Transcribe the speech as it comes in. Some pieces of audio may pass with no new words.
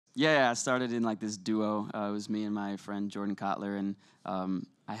Yeah, I started in like this duo. It was me and my friend Jordan Kotler, and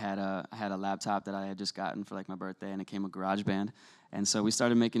I had a laptop that I had just gotten for like my birthday, and it came with GarageBand, and so we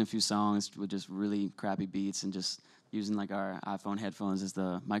started making a few songs with just really crappy beats and just using like our iPhone headphones as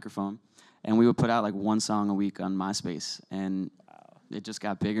the microphone, and we would put out like one song a week on MySpace, and it just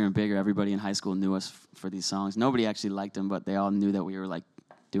got bigger and bigger. Everybody in high school knew us for these songs. Nobody actually liked them, but they all knew that we were like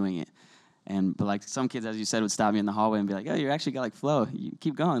doing it. But like some kids, as you said, would stop me in the hallway and be like, "Oh, you actually got like flow. You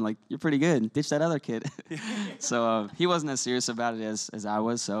keep going. Like you're pretty good. Ditch that other kid." So he wasn't as serious about it as I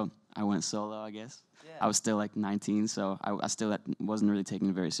was. So I went solo, I guess. Yeah. I was still like 19, so I still wasn't really taking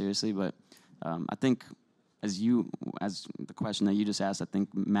it very seriously. But I think as the question that you just asked, I think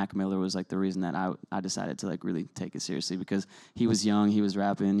Mac Miller was like the reason that I decided to like really take it seriously, because he was young, he was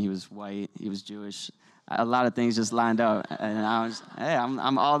rapping, he was white, he was Jewish. A lot of things just lined up, and I was, hey,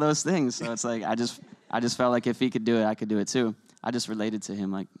 I'm all those things. So it's like I just felt like if he could do it, I could do it too. I just related to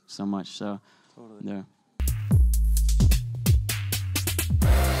him like so much. So Totally. yeah.